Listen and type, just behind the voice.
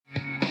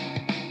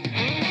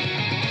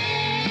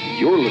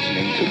You're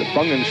listening to the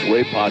Feng and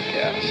Shui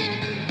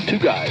podcast. Two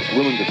guys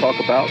willing to talk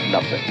about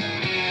nothing.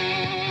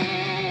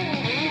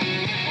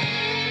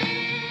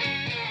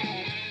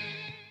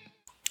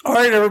 All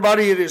right,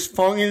 everybody, it is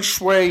Feng and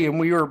Shui, and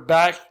we are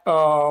back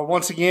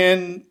once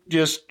again,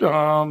 just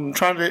trying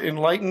to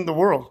enlighten the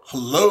world.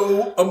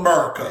 Hello,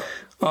 America.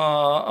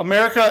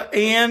 America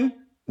and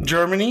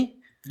Germany.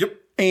 Yep.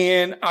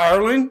 And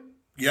Ireland.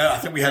 Yeah, I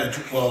think we had a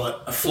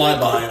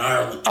flyby in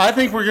Ireland. I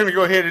think we're going to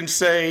go ahead and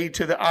say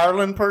to the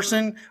Ireland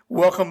person,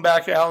 welcome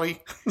back,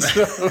 Allie.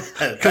 Because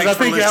I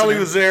think Allie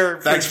was there.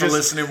 Thanks for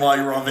listening while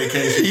you were on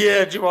vacation.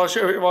 Yeah, while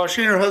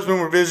she and her husband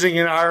were visiting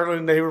in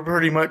Ireland, they were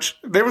pretty much,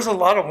 there was a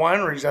lot of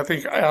wineries I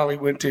think Allie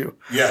went to.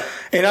 Yeah.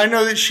 And I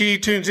know that she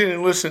tunes in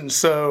and listens,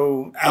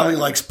 so. Allie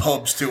likes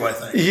pubs too, I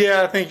think.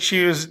 Yeah, I think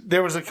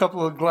there was a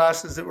couple of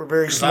glasses that were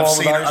very small.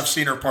 I've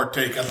seen her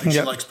partake. I think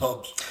she likes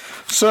pubs.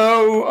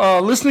 So,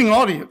 listening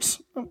audience,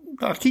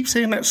 I keep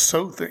saying that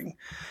thing.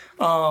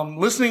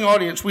 Listening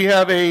audience, we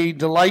have a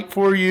delight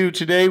for you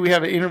today. We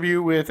have an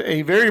interview with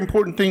a very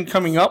important thing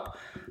coming up.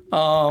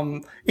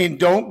 And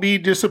don't be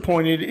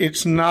disappointed.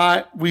 It's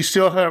not, we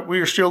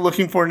are still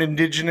looking for an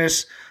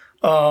indigenous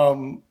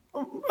American,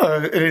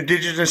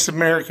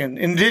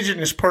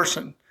 indigenous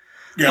person,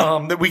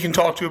 that we can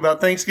talk to about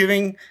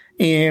Thanksgiving.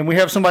 And we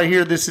have somebody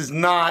here. This is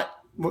not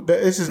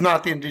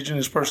the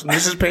indigenous person.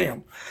 This is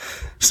Pam.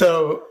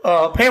 So,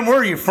 Pam, where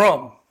are you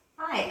from?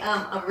 Hi,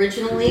 I'm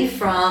originally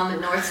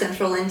from north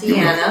central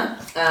Indiana,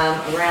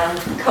 around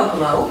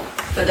Kokomo,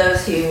 for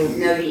those who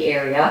know the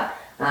area.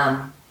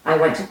 I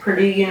went to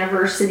Purdue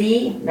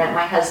University, met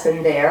my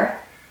husband there.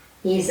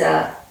 He's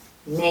a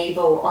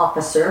naval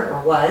officer,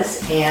 or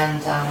was,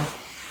 and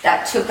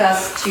that took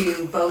us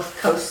to both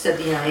coasts of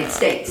the United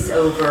States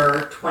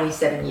over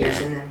 27 years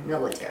in the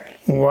military.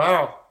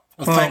 Wow.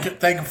 Well,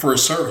 thank him for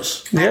his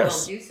service.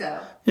 Yes. I will do so.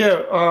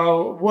 Yeah.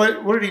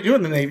 What did he do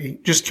in the Navy?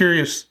 Just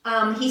curious.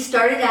 He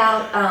started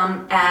out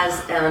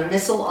as a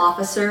missile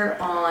officer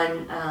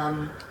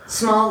on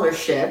smaller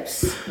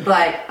ships,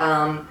 but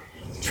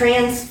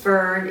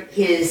transferred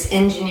his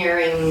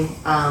engineering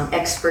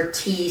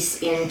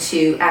expertise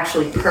into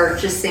actually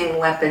purchasing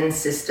weapon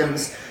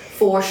systems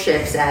for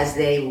ships as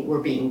they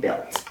were being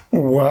built.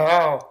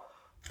 Wow.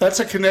 That's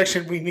a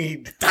connection we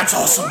need. That's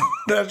awesome.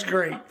 That's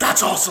great.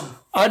 That's awesome.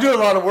 I do a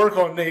lot of work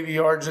on Navy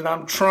yards, and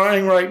I'm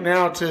trying right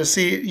now to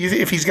see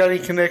if he's got any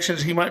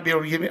connections he might be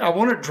able to give me. I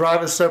want to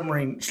drive a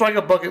submarine. It's like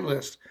a bucket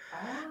list.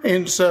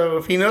 And so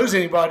if he knows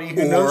anybody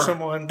who knows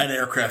someone. An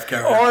aircraft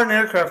carrier. Or an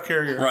aircraft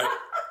carrier. Right.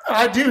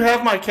 I do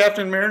have my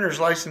Captain Mariner's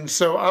license,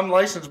 so I'm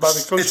licensed by the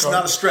Coast Guard. It's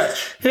not a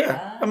stretch.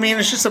 Yeah. I mean,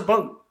 it's just a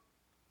boat.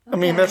 I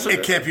mean,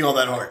 it can't be all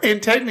that hard.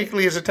 And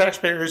technically, as a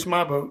taxpayer, it's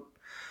my boat.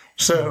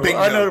 So Bingo.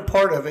 I know the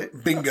part of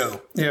it.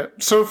 Bingo. Yeah.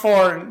 So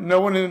far,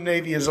 no one in the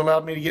Navy has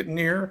allowed me to get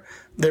near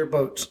their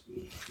boats.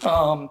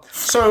 Tell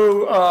us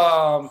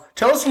a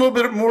little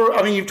bit more.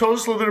 I mean, you've told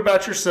us a little bit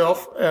about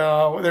yourself.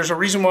 There's a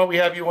reason why we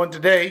have you on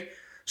today.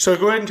 So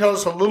go ahead and tell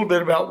us a little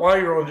bit about why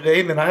you're on today,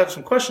 and then I have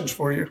some questions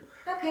for you.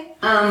 Okay.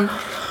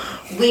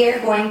 We are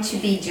going to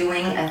be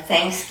doing a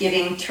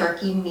Thanksgiving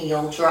turkey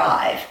meal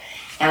drive.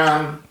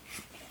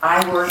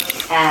 I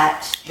work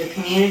at the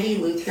Community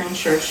Lutheran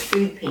Church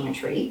Food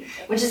Pantry,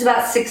 which is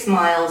about 6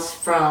 miles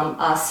from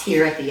us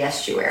here at the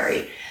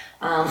estuary.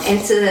 And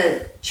it's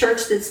a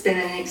church that's been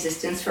in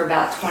existence for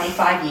about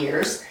 25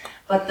 years,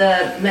 but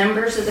the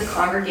members of the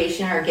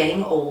congregation are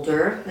getting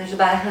older. There's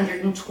about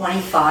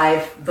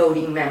 125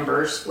 voting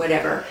members,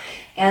 whatever.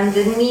 And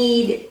the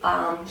need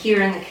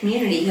here in the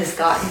community has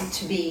gotten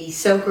to be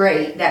so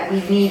great that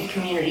we need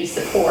community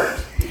support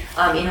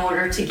in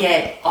order to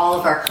get all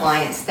of our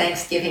clients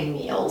Thanksgiving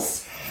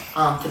meals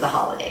for the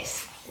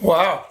holidays.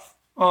 Wow.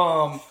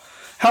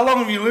 How long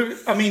have you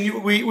lived? I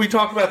mean, we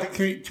talked about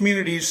the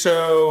community.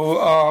 So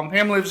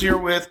Pam lives here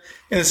in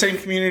the same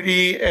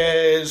community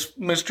as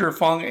Mr.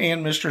 Feng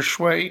and Mr.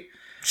 Shui.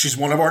 She's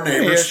one of our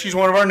neighbors. Yeah, she's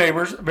one of our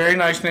neighbors. A very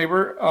nice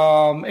neighbor.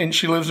 And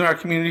she lives in our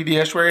community, the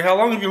estuary. How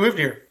long have you lived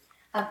here?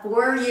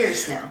 4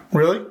 years now.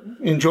 Really?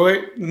 Enjoy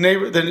it?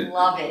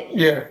 Love it.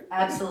 Yeah.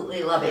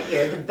 Absolutely love it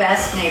here. The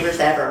best neighbors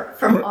ever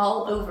from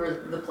all over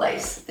the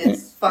place.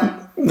 It's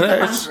fun.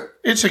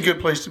 It's a good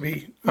place to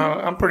be.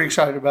 I'm pretty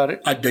excited about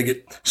it. I dig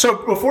it.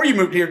 So before you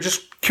moved here,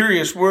 just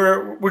curious,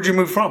 where'd you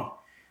move from?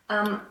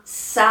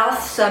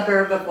 South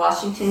suburb of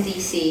Washington,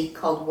 D.C.,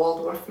 called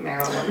Waldorf,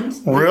 Maryland.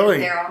 Really?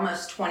 They're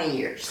almost 20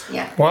 years.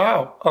 Yeah.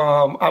 Wow.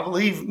 I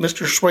believe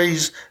Mr.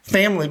 Shui's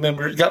family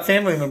members down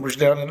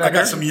in that I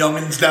got some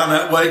youngins down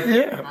that way.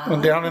 Yeah,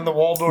 and down in the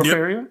Waldorf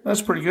area.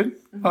 That's pretty good.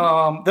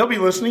 They'll be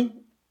listening.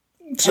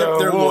 So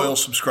they're loyal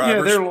subscribers.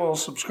 Yeah, they're loyal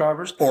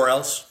subscribers. Or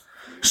else.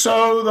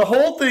 So the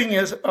whole thing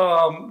is,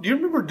 do you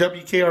remember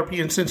WKRP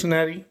in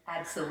Cincinnati?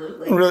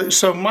 Absolutely. Really?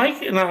 So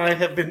Mike and I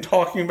have been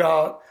talking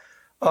about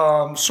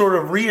sort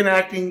of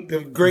reenacting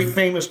the great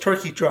famous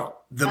turkey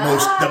drop. The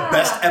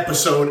best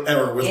episode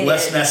ever with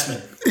Les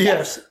Nessman.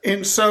 Yes.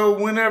 And so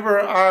whenever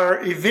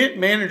our event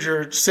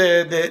manager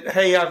said that,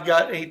 hey, I've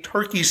got a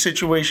turkey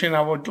situation,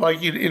 I would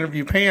like you to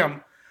interview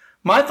Pam,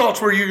 my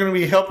thoughts were you're going to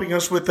be helping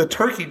us with the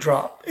turkey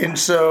drop. And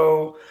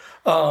so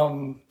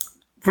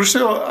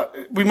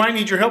we might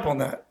need your help on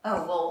that.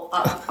 Oh, well,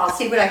 I'll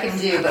see what I can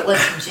do, but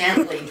let's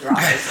gently drop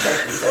those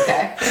turkeys,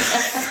 okay?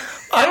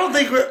 We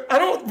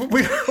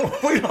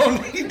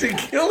don't need to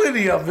kill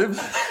any of them.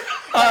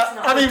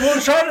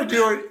 We'll try to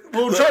do it.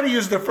 We'll try to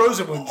use the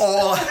frozen ones.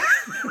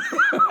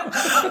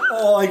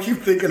 All I keep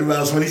thinking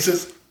about is when he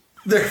says,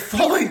 they're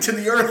falling to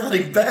the earth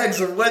like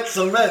bags of wet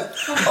cement.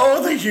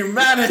 Oh, the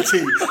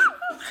humanity.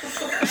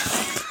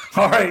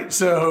 All right,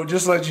 so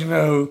just to let you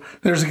know,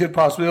 there's a good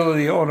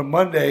possibility on a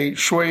Monday,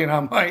 Shui and I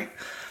might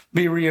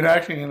be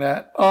reenacting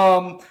that.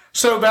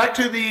 So back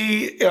to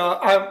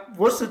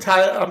what's the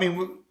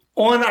title?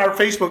 On our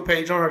Facebook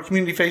page, on our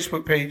community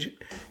Facebook page,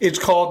 it's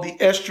called the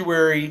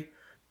Estuary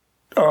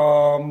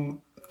food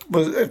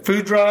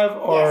drive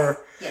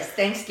or yes,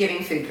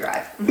 Thanksgiving food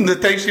drive. The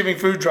Thanksgiving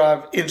food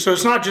drive. And so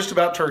it's not just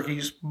about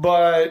turkeys,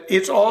 but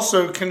it's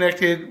also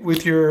connected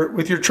with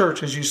your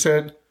church, as you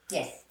said.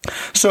 Yes.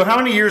 So how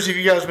many years have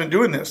you guys been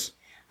doing this?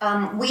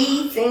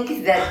 We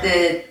think that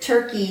the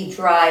turkey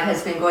drive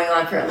has been going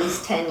on for at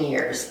least 10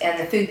 years, and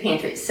the food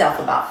pantry itself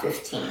about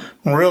 15.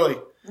 Really?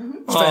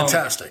 Mm-hmm. It's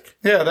fantastic.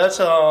 Yeah, that's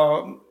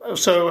so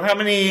how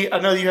many, I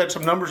know you had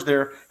some numbers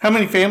there. How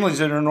many families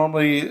that are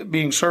normally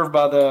being served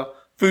by the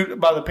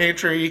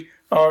pantry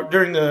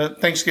during the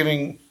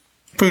Thanksgiving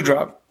food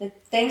drive? The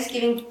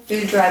Thanksgiving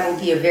food drive will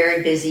be a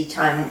very busy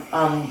time.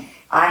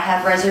 I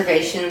have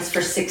reservations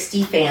for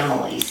 60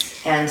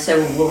 families, and so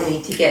we'll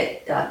need to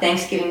get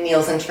Thanksgiving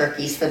meals and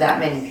turkeys for that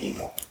many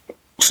people.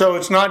 So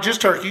it's not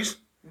just turkeys.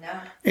 No.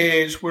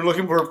 We're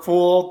looking for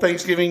full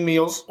Thanksgiving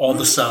meals. All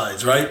the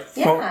sides, right?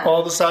 Yeah.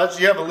 All the sides.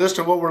 Do you have a list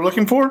of what we're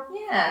looking for?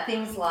 Yeah,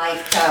 things like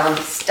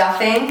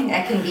stuffing.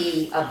 That can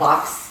be a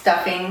box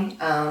stuffing.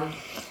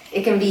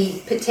 It can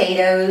be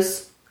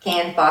potatoes,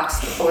 canned,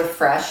 boxed, or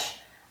fresh.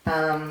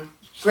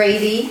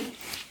 Gravy,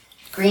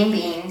 green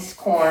beans,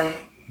 corn,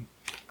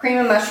 cream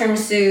of mushroom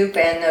soup,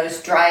 and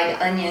those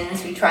dried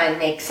onions. We try and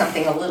make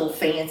something a little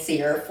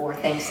fancier for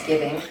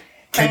Thanksgiving.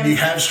 Can you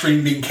have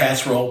string bean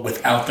casserole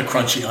without the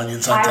crunchy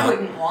onions on top? I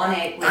wouldn't want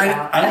it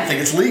without. I don't think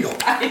it's legal.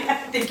 I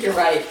think you're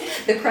right.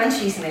 The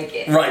crunchies make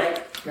it.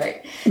 Right.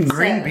 Right.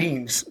 Green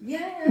beans. Yeah.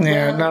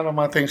 Yeah, well, not on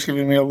my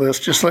Thanksgiving meal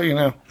list, just to let you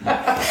know.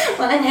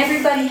 Well, and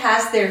everybody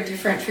has their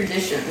different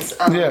traditions.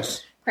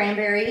 Yes.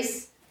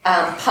 Cranberries,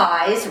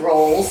 pies,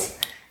 rolls,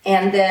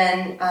 and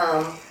then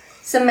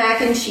some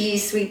mac and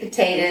cheese, sweet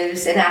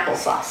potatoes, and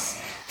applesauce.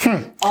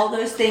 All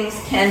those things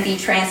can be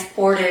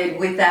transported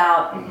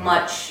without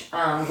much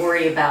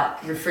worry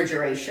about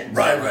refrigeration.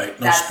 Right, So right.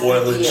 No that's the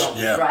spoilage. deal.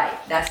 Yeah. Right.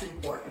 That's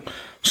important.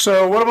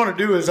 So what I'm going to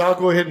do is I'll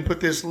go ahead and put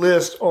this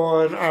list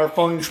on our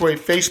Feng Shui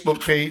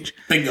Facebook page.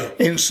 Bingo.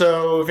 And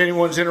so if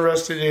anyone's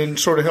interested in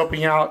sort of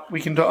helping out, we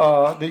can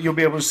that you'll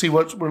be able to see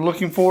what we're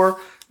looking for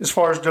as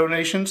far as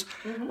donations.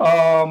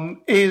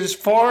 Mm-hmm. As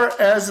far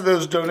as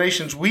those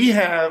donations, we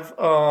have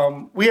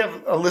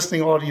a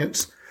listening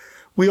audience.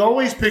 We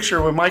always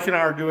picture, when Mike and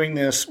I are doing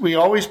this, we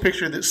always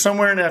picture that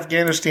somewhere in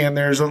Afghanistan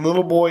there's a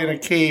little boy in a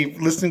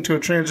cave listening to a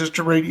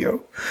transistor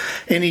radio.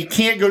 And he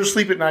can't go to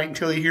sleep at night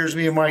until he hears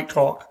me and Mike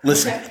talk.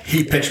 Listen,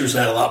 he pictures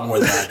that a lot more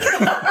than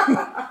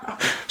I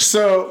do.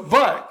 So,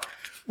 but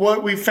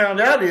what we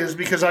found out is,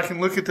 because I can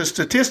look at the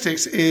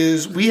statistics,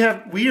 is we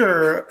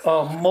are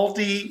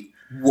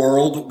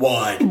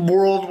Worldwide.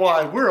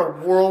 We're a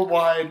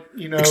worldwide,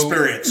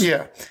 experience.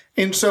 Yeah.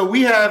 And so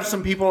we have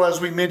some people,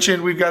 as we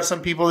mentioned, we've got some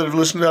people that have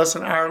listened to us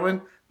in Ireland,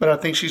 but I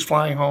think she's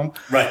flying home.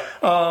 Right.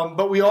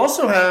 But we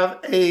also have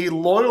a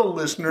loyal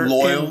listener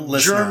in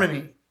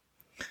Germany.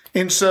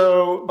 And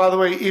so, by the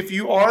way, if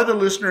you are the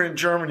listener in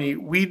Germany,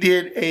 we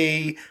did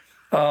an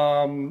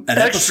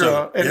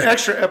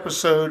extra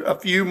episode a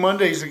few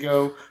Mondays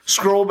ago.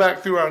 Scroll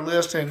back through our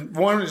list, and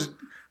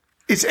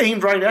it's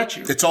aimed right at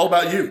you. It's all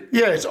about you.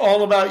 Yeah, it's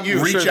all about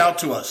you. Reach out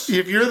to us.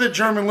 If you're the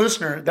German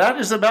listener, that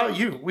is about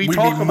you. We'd be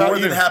more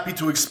than you. happy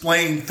to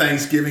explain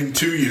Thanksgiving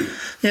to you.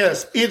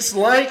 Yes, it's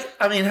like,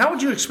 how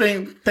would you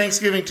explain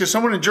Thanksgiving to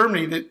someone in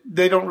Germany that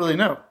they don't really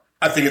know?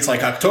 I think it's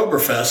like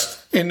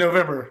Oktoberfest. In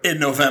November.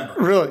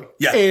 Really?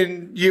 Yeah.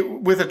 And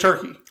with a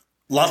turkey.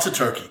 Lots of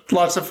turkey.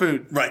 Lots of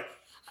food. Right.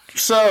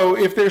 So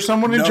if there's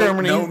someone in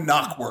Germany. No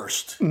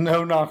knockwurst.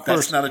 No knockwurst.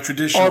 That's not a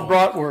traditional. Or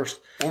bratwurst.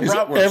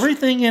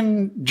 Everything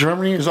in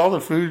Germany, is all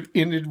the food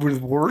ended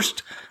with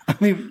wurst?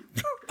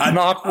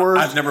 Knockwurst.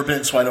 I've never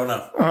been, so I don't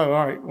know. Oh,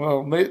 all right.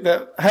 Well,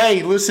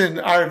 hey, listen,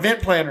 our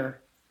event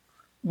planner.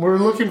 We're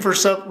looking for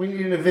something. We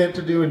need an event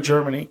to do in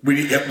Germany. We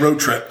need a road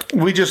trip.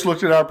 We just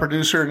looked at our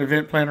producer and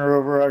event planner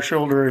over our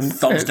shoulder. And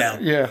thumbs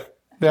down. Yeah.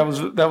 That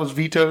was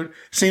vetoed.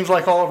 Seems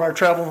like all of our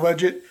travel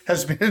budget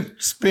has been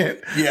spent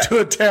to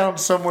a town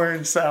somewhere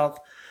in South.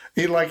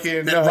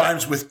 That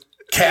rhymes with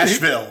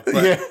Cashville.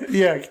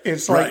 Yeah.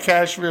 It's like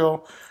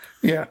Cashville.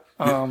 Yeah.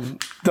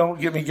 Don't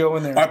get me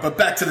going there. All right, but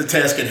back to the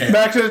task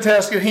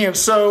at hand.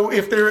 So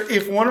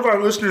if one of our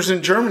listeners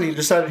in Germany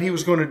decided he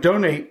was going to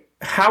donate,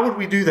 how would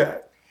we do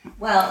that?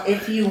 Well,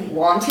 if you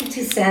wanted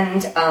to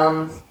send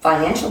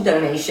financial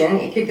donation,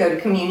 it could go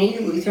to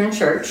Community Lutheran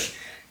Church,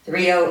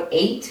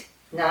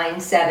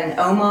 30897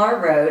 Omar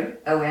Road,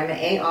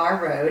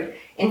 OMAR Road,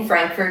 in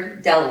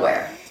Frankfort,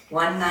 Delaware,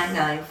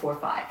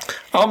 19945.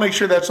 I'll make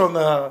sure that's on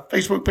the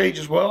Facebook page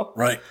as well.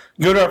 Right.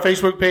 Go to our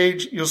Facebook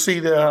page. You'll see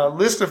the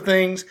list of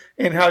things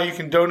and how you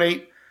can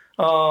donate.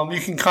 You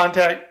can call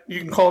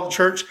the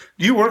church.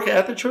 Do you work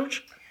at the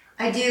church?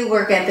 I do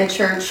work at the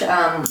church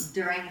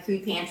during the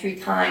food pantry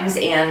times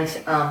and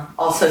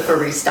also for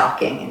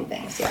restocking and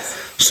things, yes.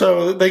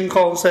 So they can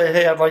call and say,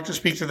 hey, I'd like to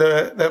speak to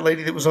that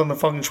lady that was on the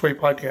Feng Shui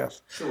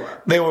podcast.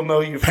 Sure. They will know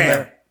you from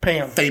there.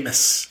 Pam.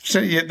 Famous. So,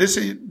 yeah,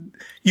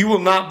 you will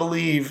not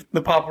believe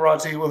the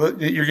paparazzi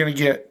that you're going to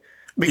get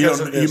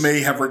because of this. You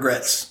may have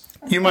regrets.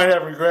 You might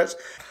have regrets.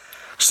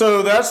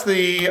 So that's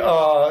the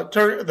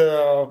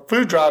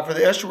food drive for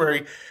the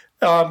estuary.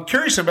 I'm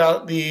curious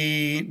about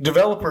the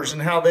developers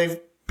and how they've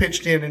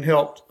pitched in and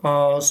helped.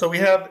 So we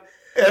have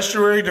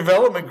Estuary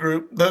Development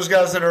Group, those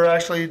guys that are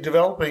actually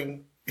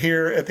developing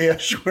here at the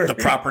estuary. The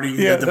property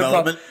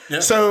development. Yeah.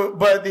 So,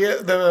 but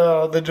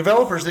the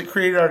developers that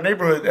created our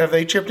neighborhood, have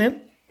they chipped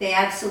in? They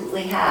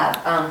absolutely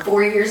have.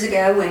 4 years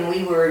ago, when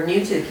we were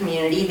new to the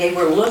community, they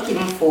were looking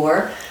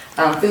for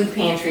food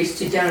pantries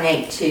to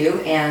donate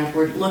to, and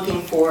we're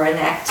looking for an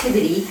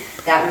activity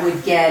that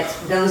would get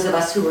those of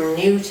us who are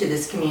new to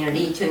this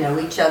community to know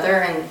each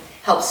other and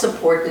help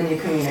support the new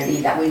community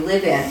that we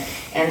live in.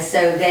 And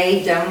so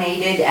they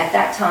donated at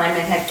that time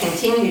and have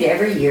continued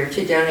every year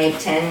to donate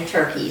 10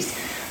 turkeys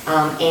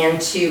and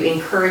to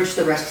encourage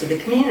the rest of the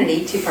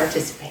community to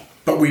participate.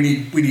 But we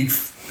need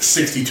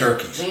 60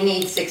 turkeys. We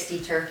need 60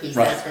 turkeys,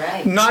 Right. That's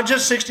right. Not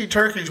just 60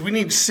 turkeys, we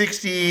need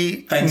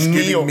 60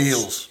 Thanksgiving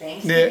meals.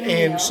 Thanksgiving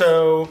And meals.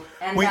 so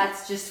And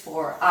that's just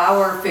for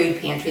our food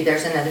pantry.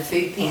 There's another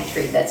food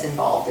pantry that's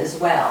involved as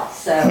well.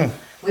 So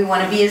we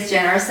want to be as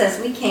generous as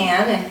we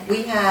can. And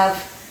we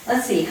have,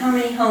 let's see, how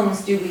many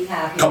homes do we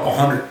have here? Couple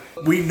hundred.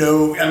 We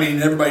know,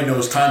 everybody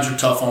knows times are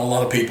tough on a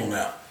lot of people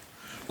now,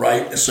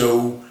 right?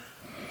 So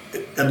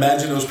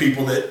imagine those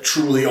people that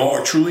truly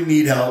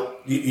need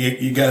help.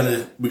 We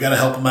gotta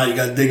help them out. You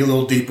gotta dig a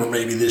little deeper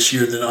maybe this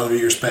year than other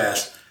years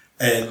past.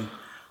 And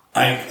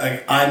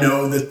I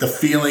know that the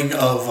feeling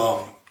of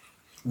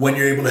when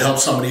you're able to help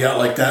somebody out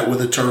like that with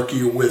a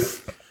turkey or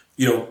with,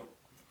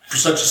 for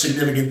such a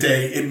significant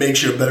day, it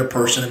makes you a better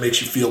person. It makes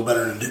you feel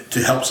better to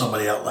help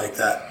somebody out like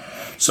that.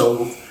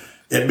 So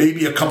it may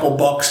be a couple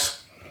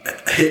bucks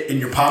hit in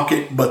your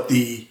pocket, but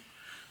the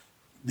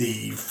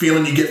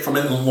feeling you get from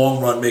it in the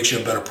long run makes you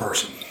a better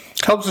person.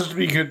 helps us to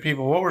be good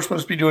people. What we're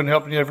supposed to be doing,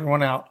 helping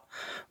everyone out.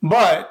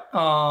 But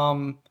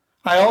I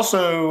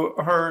also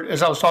heard,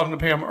 as I was talking to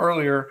Pam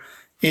earlier,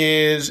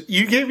 is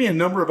you gave me a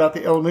number about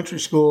the elementary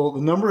school.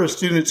 The number of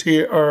students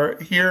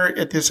here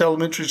at this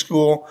elementary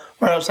school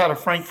right outside of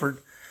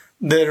Frankfort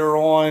that are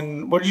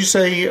on, what did you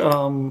say?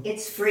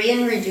 It's free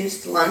and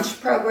reduced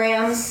lunch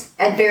programs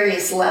at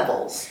various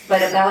levels,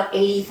 but about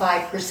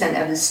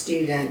 85% of the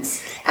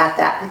students at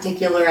that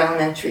particular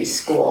elementary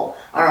school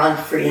are on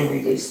free and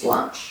reduced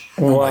lunch.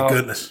 Oh my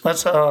goodness.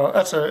 That's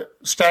a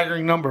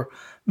staggering number.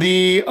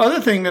 The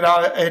other thing that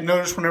I had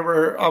noticed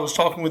whenever I was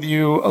talking with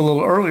you a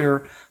little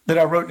earlier that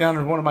I wrote down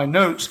in one of my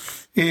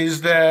notes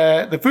is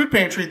that the food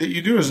pantry that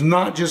you do is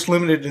not just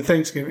limited to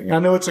Thanksgiving. I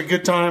know it's a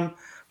good time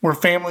where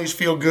families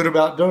feel good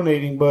about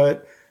donating,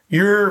 but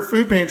your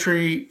food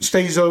pantry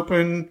stays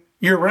open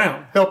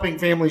year-round, helping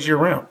families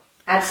year-round.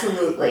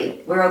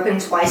 Absolutely. We're open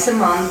twice a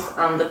month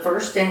on the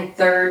first and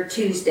third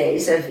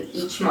Tuesdays of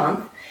each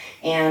month.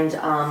 And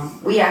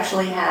we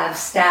actually have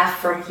staff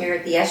from here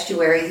at the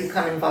estuary who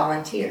come and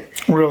volunteer.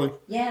 Really?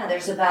 Yeah,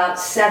 there's about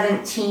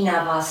 17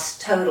 of us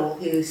total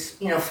who's,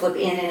 flip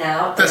in and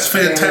out. That's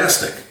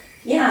fantastic.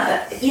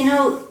 Yeah,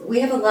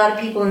 we have a lot of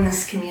people in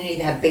this community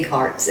that have big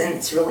hearts, and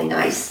it's really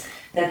nice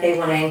that they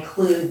want to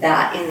include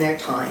that in their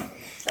time.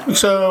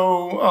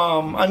 So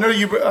I know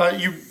you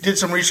did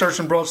some research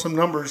and brought some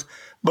numbers,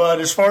 but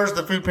as far as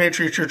the food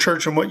pantry at your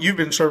church and what you've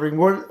been serving,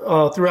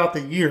 what throughout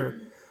the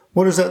year,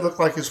 what does that look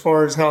like as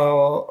far as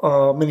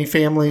how many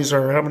families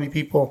or how many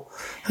people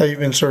have you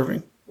been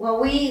serving? Well,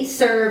 we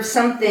serve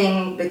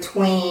something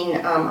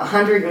between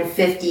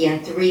 150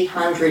 and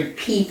 300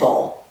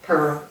 people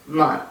per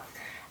month.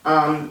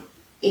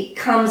 It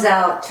comes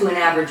out to an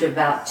average of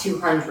about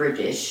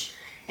 200-ish.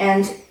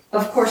 And,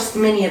 of course,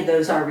 many of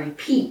those are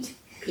repeat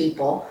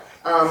people.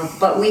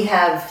 But we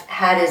have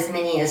had as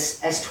many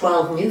as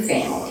 12 new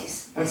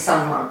families in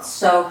some months.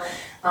 So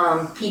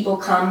people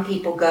come,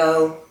 people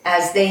go.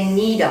 As they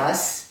need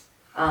us,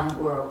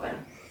 we're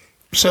open.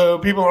 So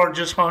people aren't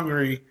just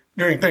hungry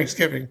during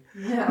Thanksgiving.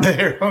 No.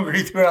 They're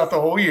hungry throughout the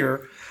whole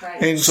year.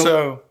 Right. And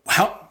so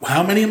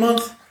how many a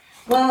month?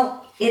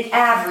 Well, it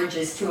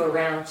averages to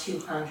around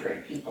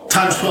 200 people.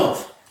 Times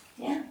 12.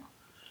 Yeah.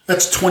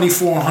 That's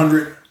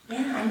 2,400.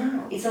 Yeah, I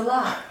know. It's a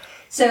lot.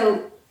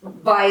 So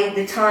by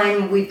the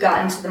time we've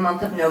gotten to the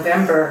month of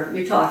November,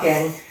 you're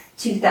talking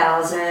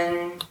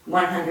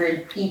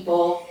 2,100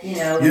 people,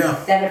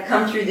 that have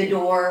come through the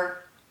door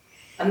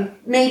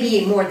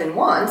maybe more than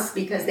once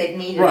because they've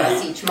needed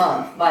us Right. each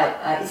month, but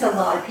it's a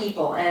lot of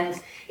people and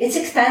it's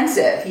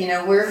expensive. You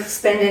know, we're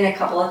spending a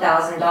couple of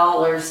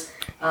 $1,000s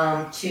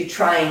to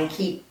try and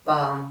keep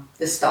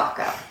the stock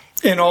up.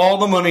 And all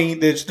the money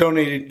that's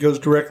donated goes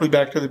directly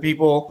back to the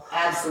people.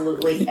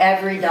 Absolutely,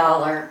 every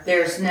dollar.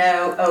 There's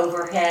no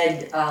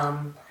overhead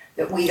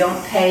that we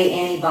don't pay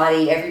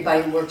anybody.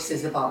 Everybody works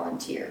as a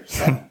volunteer.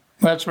 So.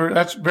 That's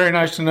very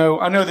nice to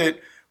know. I know that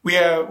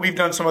we've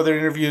done some other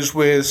interviews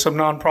with some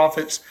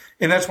nonprofits,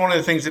 and that's one of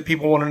the things that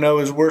people want to know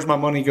is where's my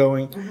money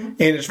going? Mm-hmm. And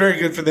it's very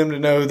good for them to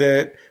know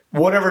that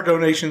whatever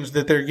donations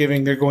that they're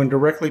giving, they're going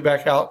directly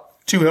back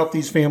out to help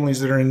these families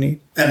that are in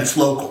need. And it's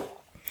local.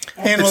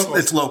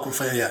 It's local,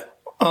 yeah.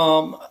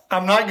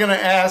 I'm not going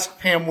to ask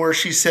Pam where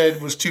she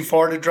said was too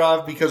far to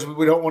drive because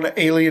we don't want to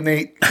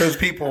alienate those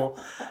people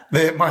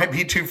that might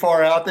be too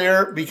far out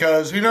there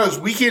because who knows,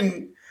 we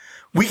can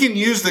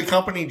use the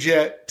company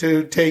jet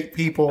to take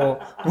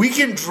people. We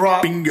can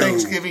drop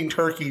Thanksgiving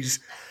turkeys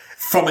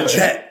from a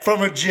jet.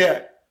 From a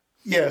jet.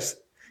 Yes.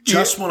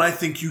 Just when I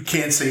think you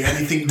can't say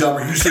anything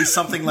dumber, you say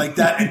something like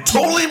that and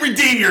totally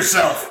redeem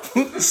yourself.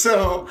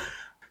 So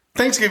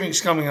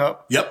Thanksgiving's coming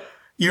up. Yep.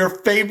 Your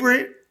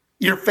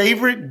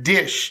favorite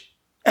dish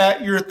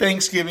at your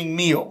Thanksgiving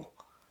meal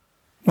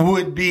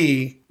would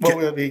be, what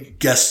would it be?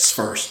 Guests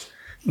first.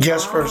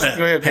 Guests first.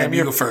 Go ahead, Pam.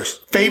 You go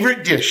first.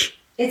 Favorite dish?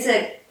 It's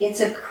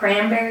a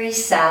cranberry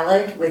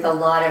salad with a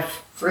lot of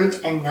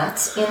fruit and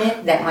nuts in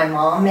it that my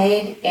mom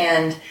made,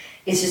 and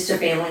it's just a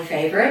family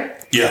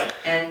favorite. Yeah.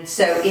 And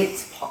so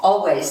it's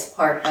always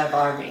part of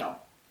our meal.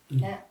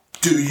 Yeah.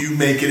 Do you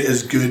make it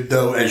as good,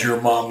 though, as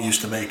your mom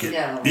used to make it?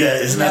 No. Yeah,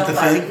 isn't that the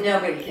thing?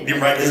 Nobody can. You're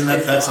right, isn't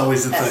that's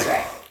always the thing? That's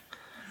right.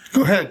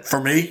 Go ahead.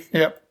 For me,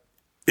 yep.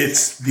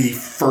 It's the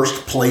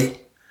first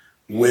plate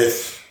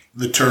with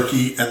the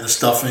turkey and the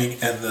stuffing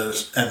and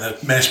the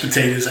mashed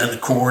potatoes and the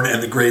corn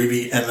and the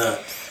gravy and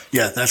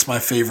that's my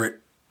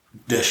favorite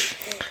dish.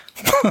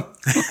 The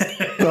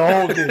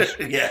whole dish.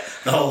 Yeah,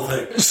 the whole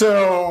thing.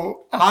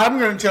 So I'm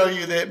going to tell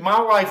you that my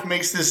wife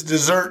makes this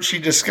dessert. She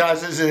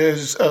disguises it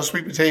as a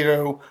sweet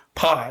potato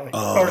pie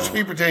or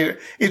sweet potato.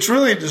 It's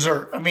really a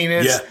dessert. I mean,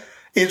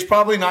 it's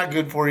probably not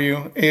good for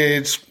you.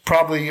 It's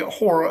probably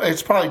horrible.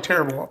 It's probably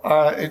terrible.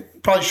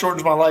 It probably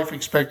shortens my life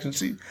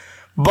expectancy.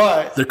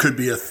 But there could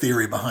be a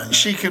theory behind that.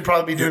 She could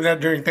probably be doing that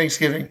during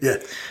Thanksgiving. Yeah.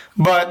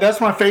 But that's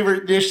my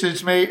favorite dish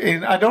that's made,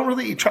 and I don't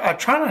really I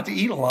try not to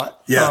eat a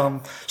lot. Yeah.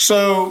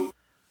 So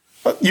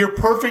your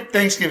perfect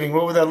Thanksgiving,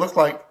 what would that look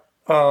like?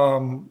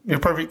 Your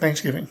perfect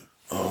Thanksgiving.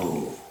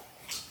 Oh,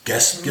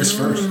 guess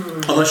first.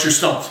 Unless you're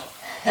stumped.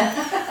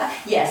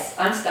 Yes,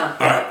 I'm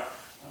stumped. All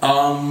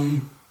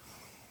right.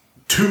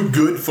 2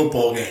 good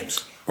football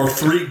games or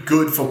 3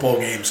 good football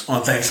games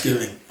on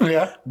Thanksgiving.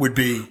 Yeah. Would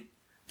be,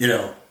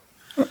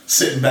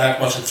 sitting back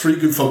watching 3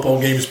 good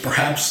football games,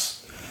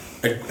 perhaps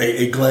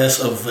a glass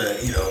of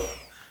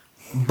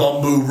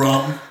Bumbu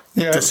rum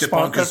to sip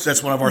on because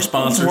that's one of our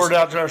sponsors. Word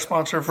out to our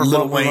sponsor for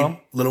Little Wayne.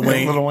 Little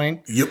Wayne. Little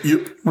Wayne.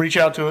 Yep. Reach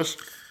out to us.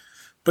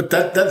 But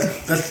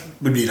that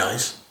would be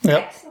nice.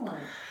 Yep. Excellent.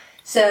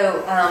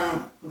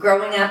 So,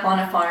 growing up on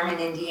a farm in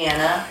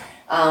Indiana,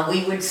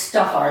 we would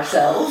stuff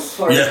ourselves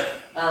for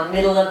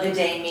middle of the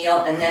day meal,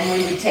 and then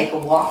we would take a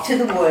walk to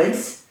the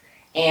woods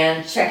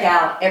and check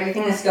out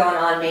everything that's going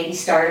on, maybe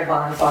start a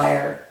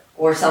bonfire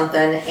or something,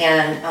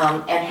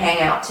 and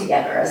hang out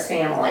together as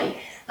family.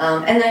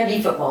 And there'd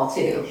be football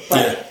too.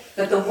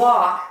 But the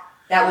walk,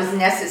 that was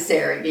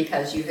necessary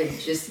because you had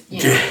just,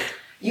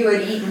 you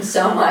had eaten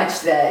so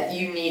much that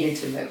you needed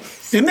to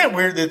move. Isn't that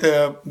weird that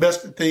the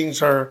best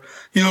things are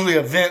usually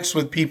events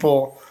with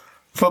people,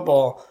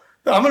 football?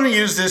 I'm going to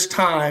use this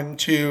time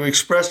to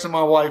express to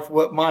my wife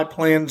what my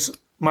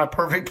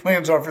perfect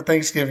plans are for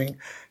Thanksgiving.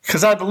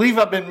 Because I believe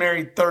I've been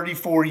married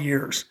 34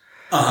 years.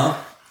 Uh-huh.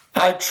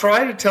 I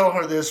try to tell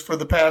her this for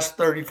the past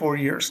 34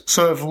 years.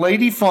 So if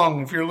Lady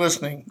Fung, if you're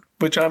listening,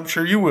 which I'm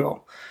sure you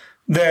will,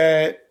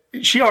 that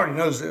she already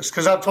knows this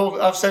because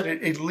I've said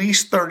it at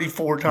least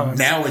 34 times.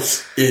 Now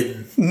it's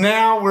in.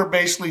 Now we're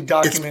basically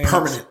documenting. It's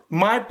permanent.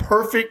 My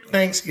perfect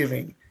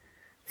Thanksgiving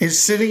is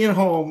sitting at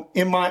home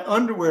in my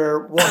underwear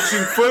watching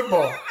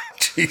football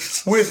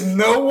with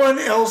no one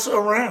else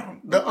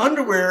around. The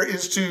underwear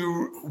is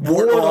to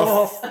ward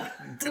off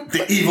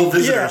the evil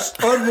visitors.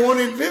 Yeah,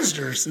 unwanted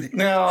visitors.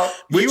 Now,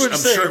 which you would I'm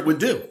say, sure it would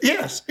do.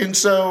 Yes. And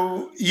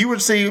so you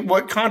would see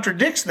what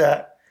contradicts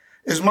that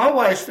is my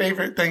wife's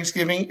favorite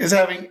Thanksgiving is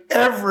having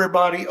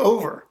everybody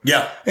over.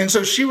 Yeah. And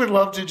so she would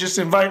love to just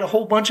invite a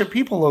whole bunch of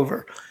people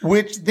over,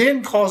 which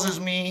then causes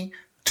me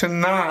to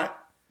not.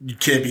 You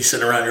can't be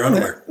sitting around your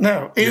underwear.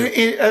 No.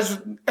 Yeah.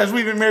 As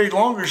we've been married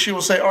longer, she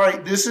will say, all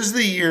right, this is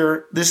the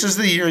year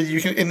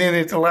you can, and then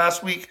at the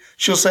last week,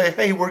 she'll say,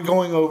 hey, we're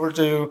going over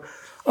to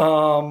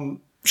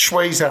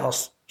Shui's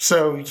house.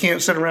 So you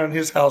can't sit around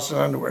his house in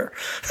underwear.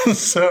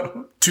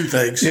 So 2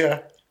 things.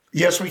 Yeah.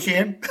 Yes, we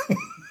can.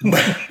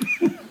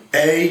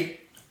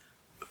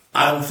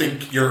 I don't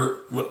think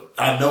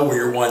I know where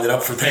you're winding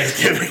up for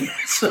Thanksgiving.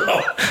 So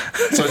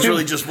it's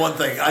really just one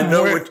thing. I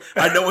know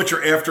what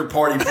your after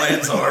party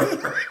plans are.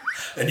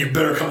 and you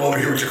better come over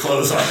here with your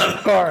clothes on.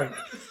 All right.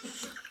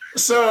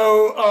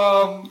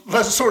 So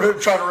let's sort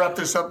of try to wrap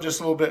this up just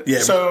a little bit. Yeah.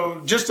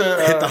 So just to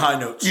Hit the high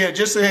notes. Yeah,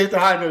 just to hit the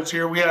high notes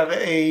here, we have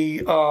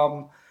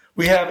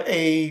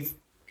a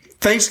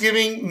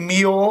Thanksgiving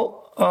meal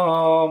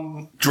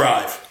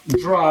drive.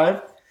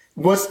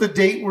 What's the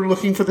date we're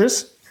looking for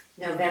this?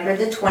 November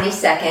the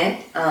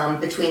 22nd,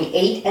 between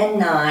 8 and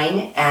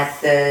 9 at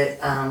the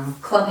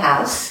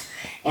clubhouse.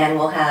 And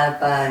we'll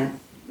have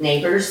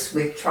neighbors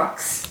with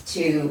trucks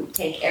to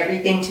take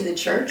everything to the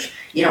church.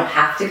 You don't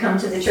have to come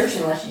to the church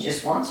unless you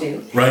just want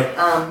to. Right.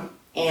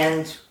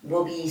 And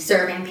we'll be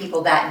serving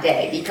people that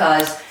day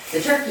because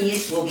the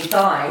turkeys will be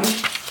thawing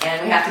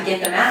and we have to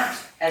get them out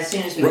as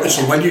soon as we can.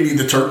 So when do you need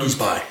the turkeys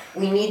by?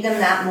 We need them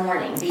that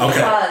morning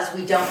because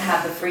we don't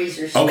have the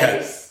freezer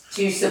space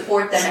to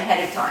support them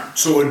ahead of time.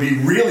 So it would be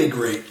really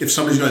great if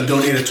somebody's going to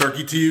donate a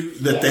turkey to you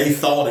that they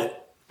thawed it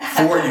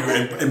for you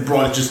and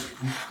brought it just...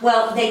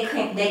 Well, they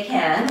can,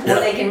 or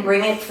they can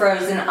bring it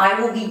frozen.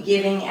 I will be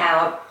giving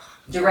out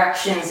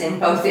directions in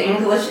both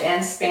English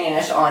and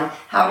Spanish on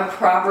how to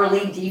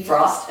properly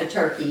defrost a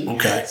turkey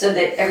so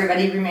that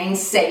everybody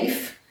remains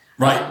safe.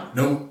 Right.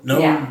 No.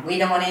 Yeah, we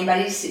don't want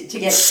anybody to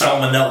get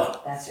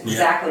salmonella. That's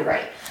exactly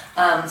right.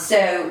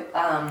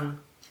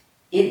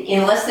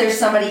 Unless there's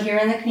somebody here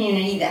in the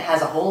community that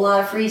has a whole lot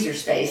of freezer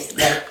space,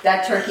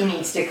 that turkey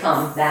needs to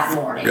come that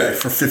morning. Okay,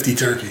 for 50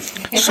 turkeys.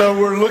 So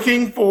we're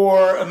looking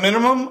for a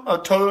minimum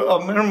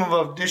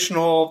of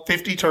additional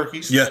 50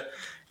 turkeys. Yeah.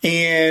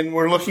 And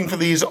we're looking for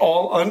these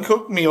all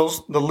uncooked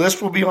meals. The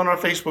list will be on our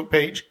Facebook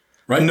page.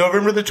 Right.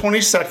 November the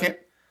 22nd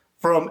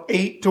from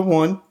 8 to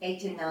 1. 8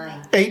 to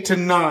 9. 8 to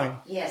 9.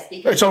 Yes.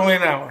 Because it's only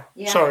an hour.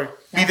 Yeah. Sorry.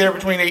 Be there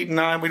between 8 and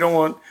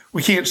 9.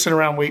 We can't sit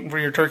around waiting for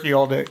your turkey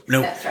all day.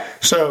 Nope. That's right.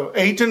 So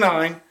 8 to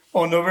 9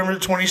 on November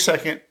the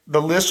 22nd.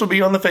 The list will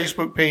be on the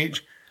Facebook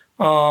page.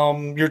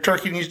 Your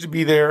turkey needs to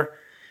be there.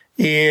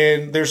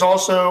 And there's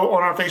also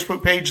on our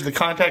Facebook page the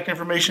contact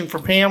information for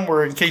Pam,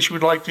 where in case you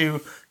would like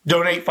to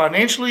donate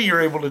financially,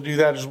 you're able to do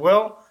that as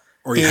well.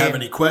 Or you have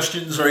any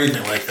questions or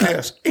anything like that.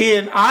 Yes.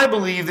 And I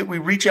believe that we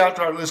reach out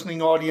to our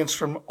listening audience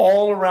from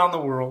all around the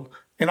world.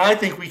 And I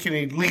think we can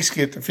at least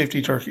get to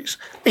 50 turkeys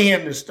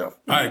and this stuff.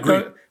 I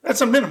agree.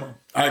 That's a minimum.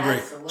 I agree.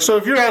 Absolutely. So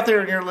if you're out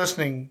there and you're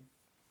listening,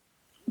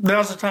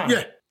 now's the time.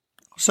 Yeah.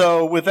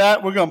 So with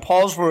that, we're going to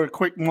pause for a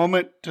quick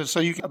moment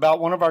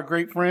about one of our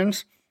great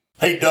friends.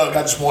 Hey, Doug,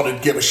 I just wanted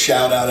to give a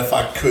shout out, if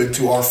I could,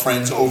 to our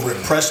friends over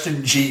at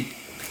Preston Jeep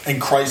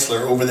and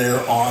Chrysler over there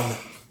on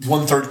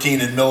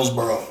 113 in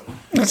Millsboro.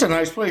 That's a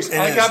nice place.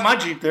 I got my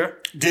Jeep there.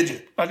 Did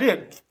you? I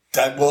did.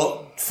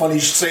 Well, funny you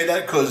should say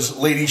that because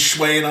Lady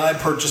Shway and I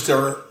purchased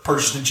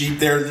a Jeep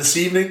there this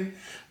evening.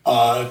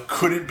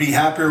 Couldn't be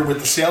happier with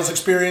the sales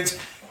experience.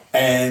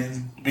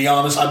 And to be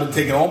honest, I've been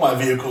taking all my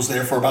vehicles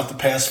there for about the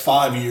past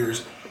 5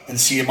 years and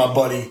seeing my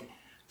buddy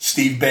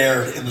Steve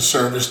Baird in the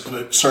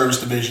service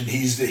division.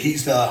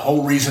 He's the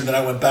whole reason that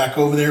I went back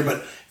over there.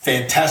 But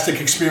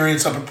fantastic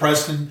experience up in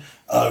Preston.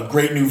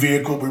 Great new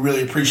vehicle. We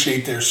really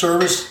appreciate their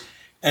service.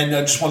 And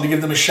I just wanted to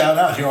give them a shout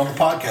out here on the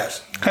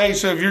podcast. Hey,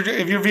 so if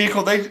your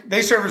vehicle,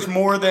 they service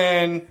more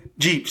than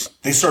Jeeps.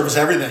 They service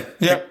everything.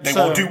 Yep. They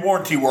won't do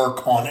warranty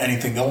work on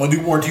anything. They'll only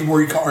do warranty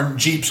work on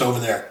Jeeps over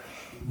there.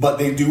 But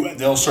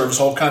they'll service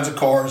all kinds of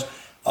cars.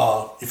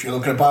 If you're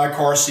looking to buy a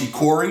car, see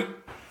Corey.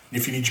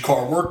 If you need your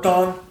car worked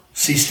on,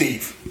 see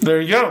Steve. There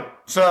you go.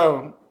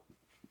 So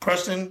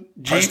Preston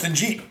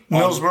Jeep.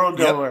 Millsboro,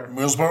 Delaware. Yep,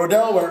 Millsboro,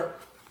 Delaware.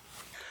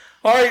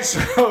 All right,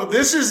 so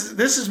this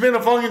has been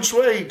a Fung and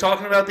Sway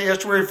talking about the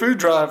Estuary Food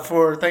Drive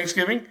for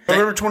Thanksgiving.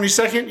 November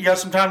 22nd, you got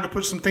some time to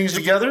put some things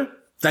together.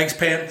 Thanks,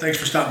 Pam. Thanks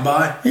for stopping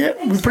by. Yeah,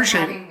 Thanks we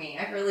appreciate for having me.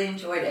 I really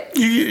enjoyed it.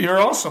 You're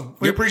awesome.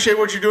 We appreciate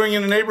what you're doing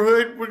in the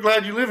neighborhood. We're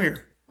glad you live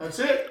here. That's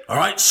it. All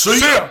right, see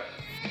ya.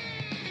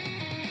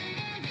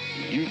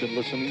 You've been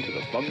listening to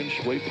the Fung and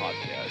Sway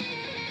podcast.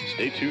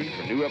 Stay tuned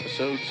for new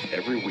episodes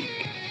every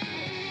week.